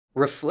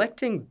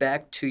Reflecting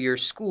back to your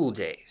school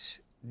days,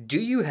 do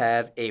you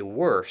have a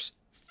worse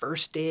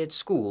first day at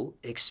school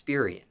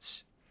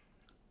experience?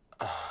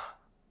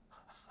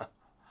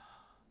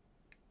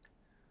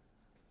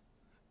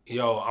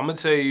 Yo, I'm gonna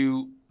tell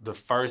you the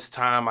first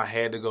time I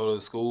had to go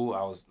to school,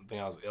 I think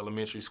I was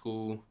elementary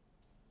school.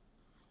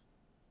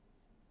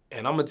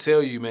 And I'm gonna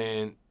tell you,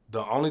 man,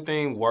 the only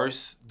thing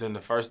worse than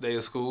the first day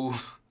of school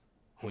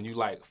when you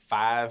like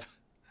 5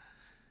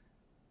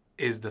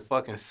 is the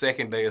fucking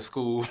second day of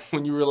school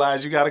when you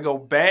realize you gotta go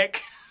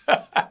back.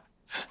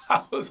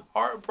 I was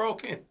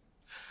heartbroken.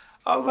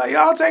 I was like,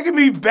 y'all taking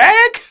me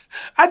back?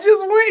 I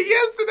just went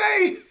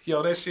yesterday.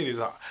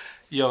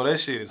 That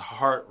shit is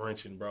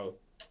heart-wrenching, bro.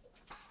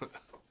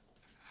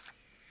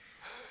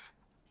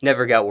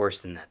 Never got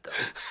worse than that, though.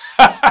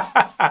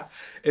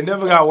 It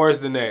never got worse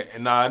than that.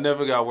 And nah, it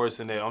never got worse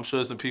than that. I'm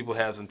sure some people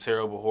have some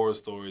terrible horror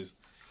stories.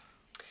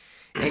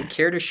 And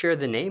care to share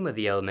the name of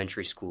the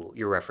elementary school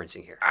you're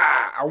referencing here?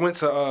 I went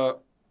to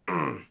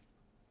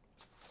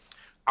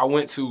I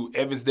went to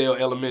Evansdale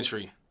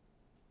Elementary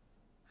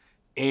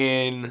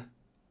in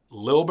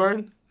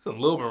Lilburn. It's in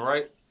Lilburn,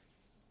 right?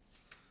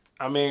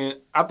 I mean,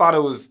 I thought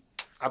it was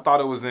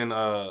in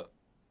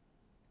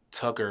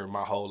Tucker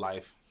my whole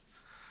life.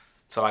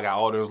 Till I got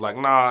older, it was like,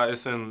 nah,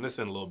 it's in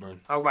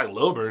Lilburn. I was like,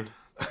 Lilburn?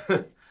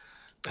 And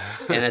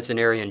that's an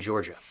area in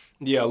Georgia.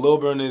 Yeah,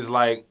 Lilburn is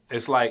like,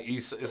 it's like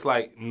east, it's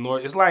like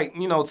north, it's like,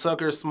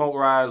 Tucker, Smoke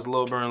Rise,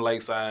 Lilburn,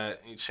 Lakeside,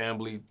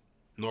 Chamblee,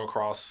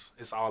 Norcross.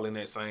 It's all in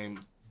that same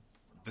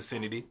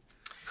vicinity.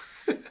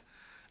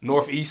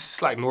 Northeast,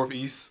 it's like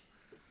northeast.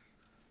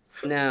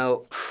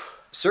 Now,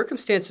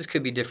 circumstances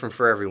could be different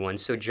for everyone,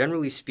 so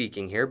generally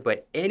speaking here,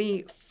 but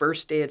any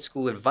first day at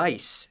school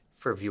advice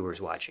for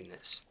viewers watching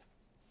this?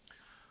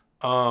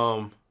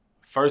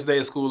 First day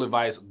of school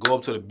advice, go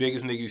up to the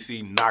biggest nigga you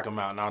see, knock him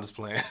out. Now I'm just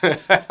playing.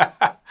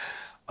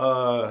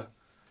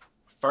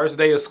 First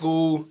day of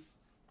school,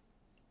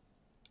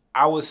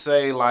 I would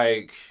say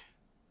like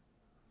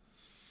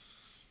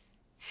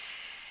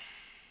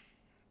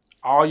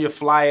all your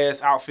fly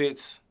ass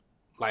outfits,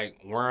 like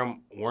wear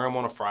them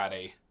on a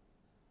Friday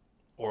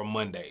or a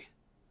Monday.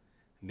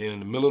 Then in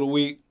the middle of the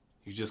week,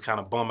 you just kind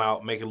of bum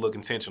out, make it look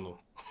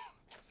intentional.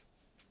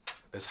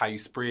 That's how you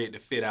spread the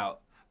fit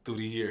out through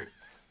the year.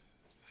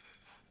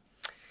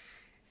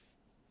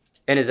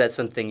 And is that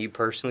something you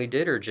personally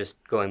did or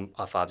just going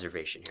off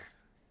observation here?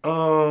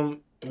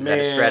 Is that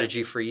a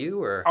strategy for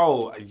you or?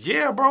 Oh,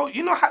 yeah, bro.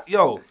 You know how,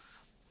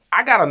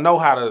 I gotta know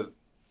how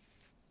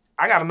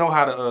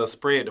to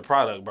spread the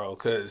product, bro,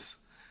 cause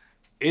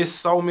it's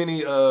so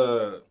many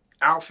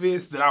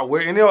outfits that I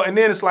wear. And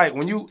then it's like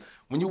when you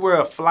wear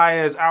a fly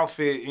ass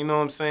outfit, you know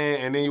what I'm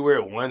saying, and then you wear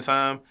it one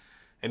time,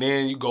 and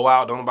then you go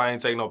out, don't nobody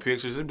take no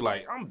pictures. It'd be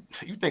like,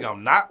 you think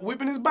I'm not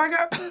whipping this back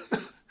out?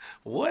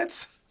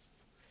 What?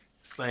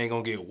 This thing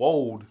gonna get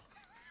wold.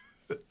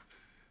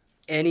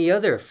 Any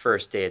other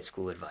first day at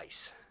school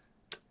advice?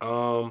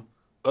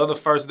 Other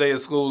first day of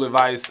school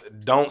advice,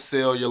 don't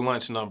sell your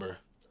lunch number.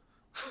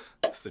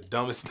 It's the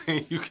dumbest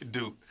thing you could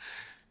do.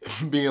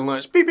 Be in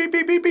lunch, beep, beep,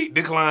 beep, beep, beep,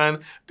 decline,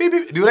 beep,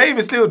 beep. Do they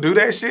even still do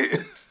that shit?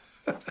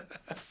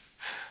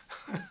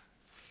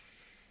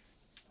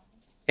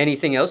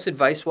 Anything else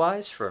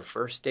advice-wise for a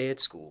first day at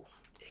school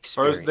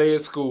experience? First day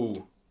at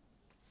school.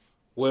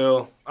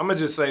 Well, I'm going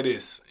to just say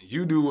this.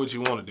 You do what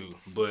you want to do.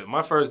 But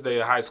my first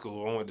day of high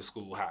school, I went to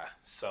school high.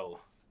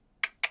 So.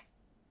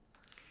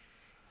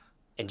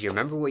 And do you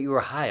remember what you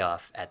were high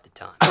off at the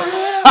time?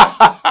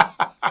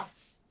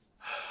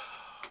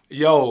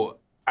 Yo,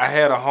 I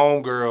had a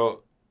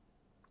homegirl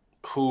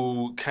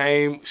who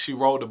came. She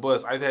rode the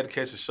bus. I just had to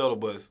catch a shuttle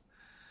bus.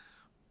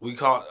 We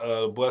caught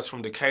a bus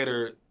from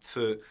Decatur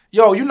to.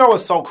 Yo, you know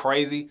what's so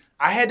crazy?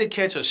 I had to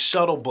catch a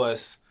shuttle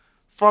bus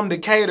from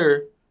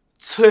Decatur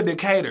to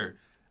Decatur.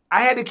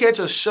 I had to catch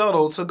a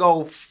shuttle to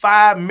go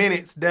 5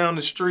 minutes down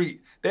the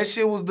street. That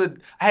shit was I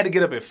had to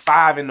get up at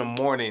 5 in the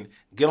morning,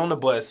 get on the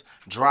bus,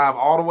 drive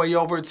all the way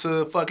over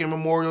to fucking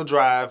Memorial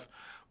Drive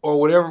or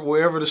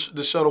wherever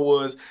the shuttle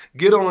was,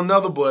 get on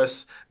another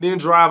bus, then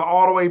drive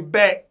all the way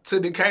back to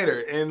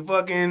Decatur. And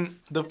fucking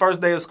the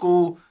first day of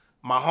school,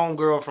 my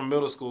homegirl from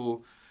middle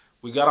school,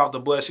 we got off the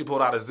bus, she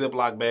pulled out a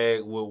Ziploc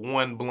bag with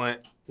one blunt,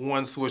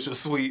 one Swisher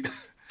Sweet.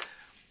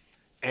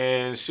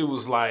 And she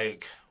was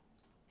like,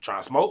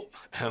 trying to smoke?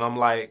 And I'm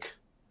like,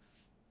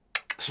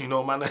 you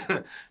know why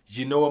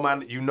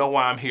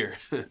I'm here.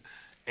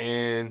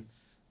 And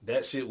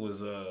that shit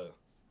was and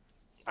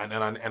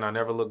I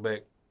never looked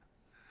back.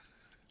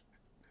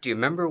 Do you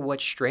remember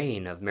what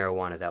strain of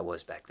marijuana that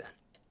was back then?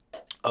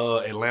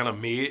 Atlanta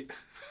Mid.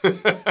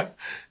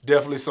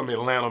 Definitely some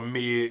Atlanta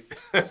Mid.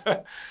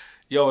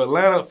 Yo,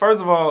 Atlanta, first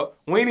of all,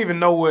 we didn't even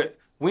know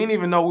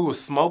we were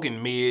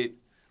smoking mid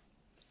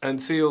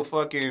until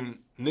fucking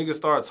niggas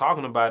started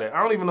talking about it.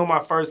 I don't even know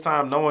my first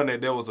time knowing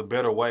that there was a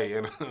better way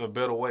and a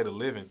better way to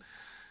living.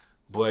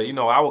 But,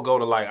 I would go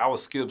to I would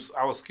skip,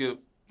 I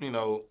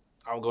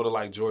would go to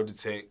like Georgia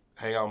Tech,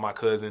 hang out with my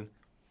cousin,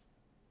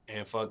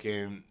 and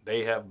fucking,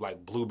 they have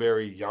like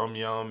blueberry yum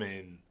yum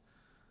and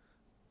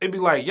it'd be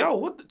like, yo,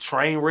 what the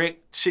train wreck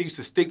shit used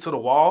to stick to the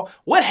wall?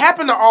 What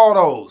happened to all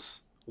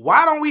those?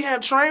 Why don't we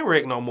have train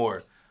wreck no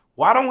more?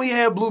 Why don't we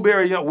have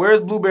blueberry yum?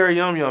 Where's blueberry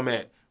yum yum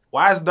at?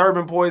 Why is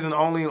Durban poison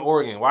only in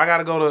Oregon? Why I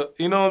gotta go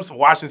to, you know what I'm saying,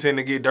 Washington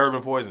to get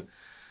Durban poison?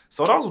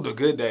 So those were the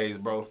good days,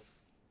 bro.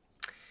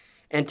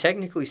 And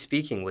technically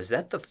speaking, was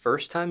that the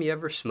first time you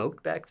ever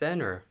smoked back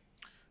then, or?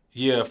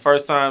 Yeah,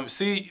 first time.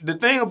 See, the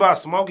thing about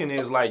smoking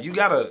is, like, you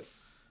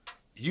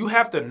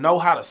have to know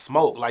how to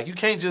smoke. Like, you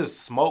can't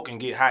just smoke and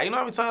get high. You know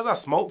how many times I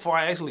smoked before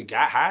I actually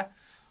got high?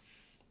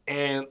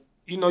 And,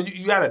 you know,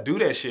 you got to do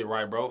that shit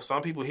right, bro.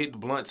 Some people hit the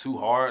blunt too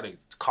hard. They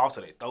cough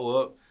till they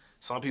throw up.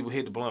 Some people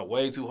hit the blunt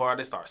way too hard.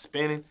 They start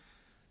spinning.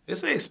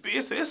 It's a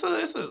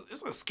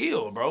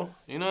skill, bro.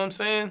 You know what I'm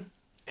saying?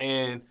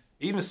 And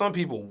even some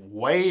people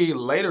way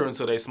later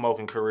into their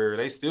smoking career,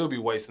 they still be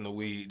wasting the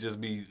weed. Just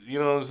be, you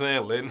know what I'm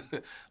saying,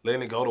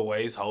 letting it go to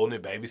waste, holding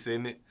it,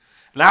 babysitting it.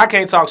 Now, I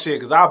can't talk shit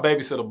because I'll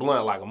babysit a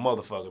blunt like a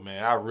motherfucker,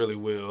 man. I really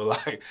will.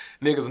 Like,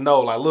 niggas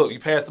know, like, look, you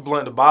pass the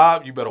blunt to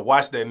Bob, you better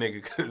watch that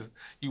nigga because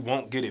you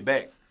won't get it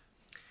back.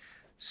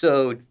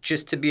 So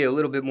just to be a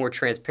little bit more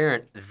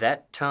transparent,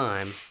 that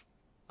time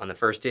on the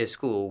first day of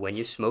school when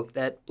you smoked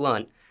that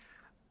blunt,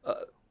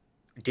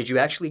 did you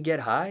actually get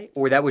high?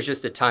 Or that was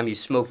just the time you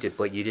smoked it,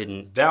 but you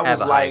didn't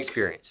have a high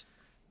experience?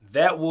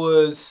 That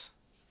was,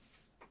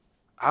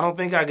 I don't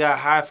think I got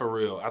high for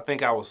real. I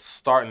think I was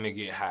starting to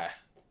get high.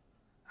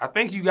 I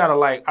think you gotta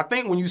I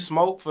think when you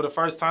smoke for the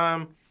first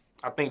time,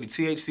 I think the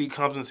THC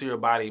comes into your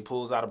body,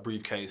 pulls out a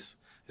briefcase.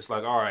 It's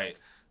like, all right,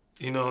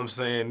 you know what I'm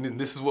saying?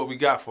 This is what we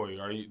got for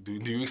you. Do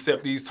you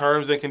accept these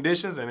terms and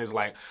conditions? And it's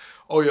like,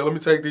 oh yeah, let me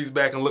take these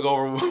back and look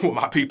over with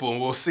my people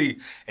and we'll see.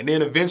 And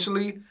then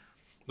eventually,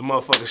 the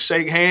motherfuckers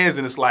shake hands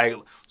and it's like,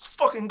 let's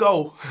fucking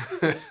go.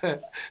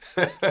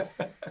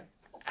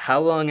 How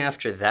long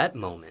after that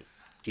moment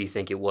do you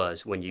think it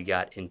was when you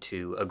got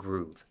into a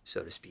groove,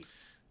 so to speak?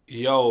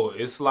 Yo,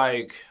 it's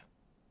like,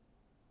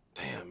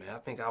 damn, man, I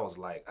think it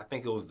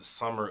was the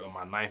summer of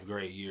my 9th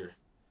grade year.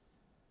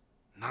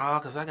 Nah,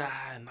 because I got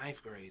high in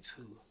 9th grade,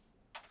 too.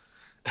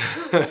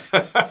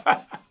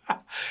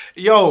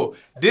 Yo,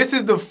 this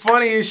is the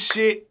funniest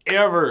shit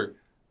ever.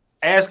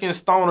 Asking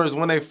stoners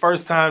when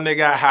first time they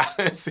got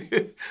high.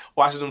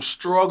 Watching them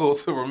struggle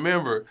to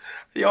remember.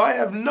 Yo, I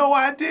have no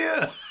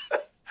idea. I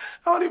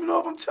don't even know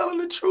if I'm telling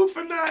the truth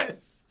or not.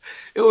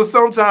 It was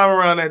sometime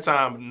around that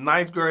time,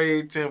 9th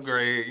grade, 10th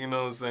grade, you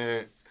know what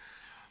I'm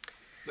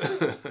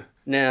saying?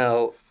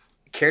 Now,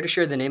 care to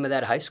share the name of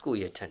that high school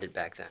you attended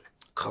back then?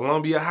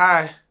 Columbia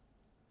High.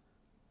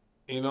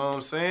 You know what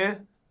I'm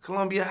saying?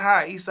 Columbia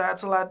High, east side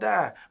till I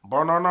die.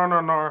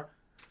 Bar-nar-nar-nar-nar.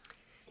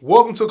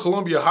 Welcome to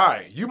Columbia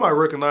High. You might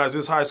recognize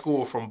this high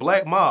school from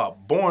Black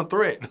Mob, Born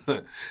Threat.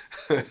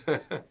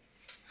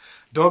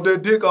 Dump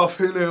that dick off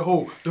in that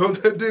hole. Dump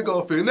that dick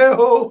off in that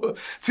hole.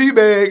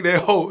 Teabag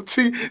that hole.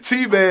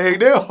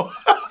 Teabag that hole.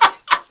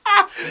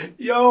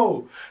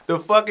 Yo, the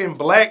fucking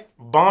black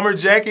bomber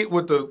jacket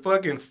with the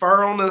fucking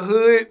fur on the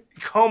hood.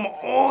 Come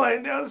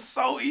on. That was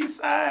so East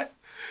Side.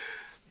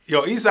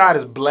 Yo, East Side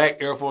is black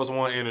Air Force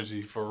One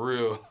energy, for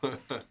real.